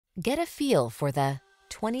Get a feel for the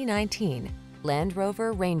 2019 Land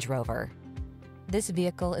Rover Range Rover. This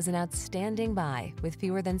vehicle is an outstanding buy with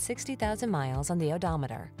fewer than 60,000 miles on the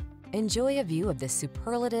odometer. Enjoy a view of this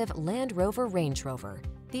superlative Land Rover Range Rover,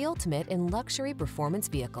 the ultimate in luxury performance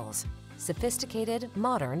vehicles. Sophisticated,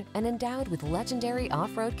 modern, and endowed with legendary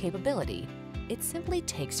off-road capability, it simply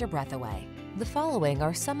takes your breath away. The following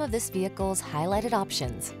are some of this vehicle's highlighted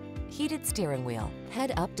options: heated steering wheel,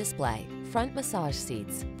 head-up display, front massage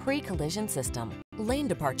seats, pre-collision system, lane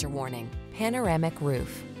departure warning, panoramic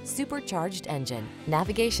roof, supercharged engine,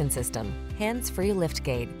 navigation system, hands-free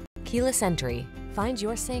liftgate, keyless entry. Find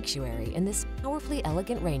your sanctuary in this powerfully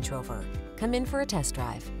elegant Range Rover. Come in for a test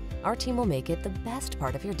drive. Our team will make it the best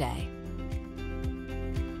part of your day.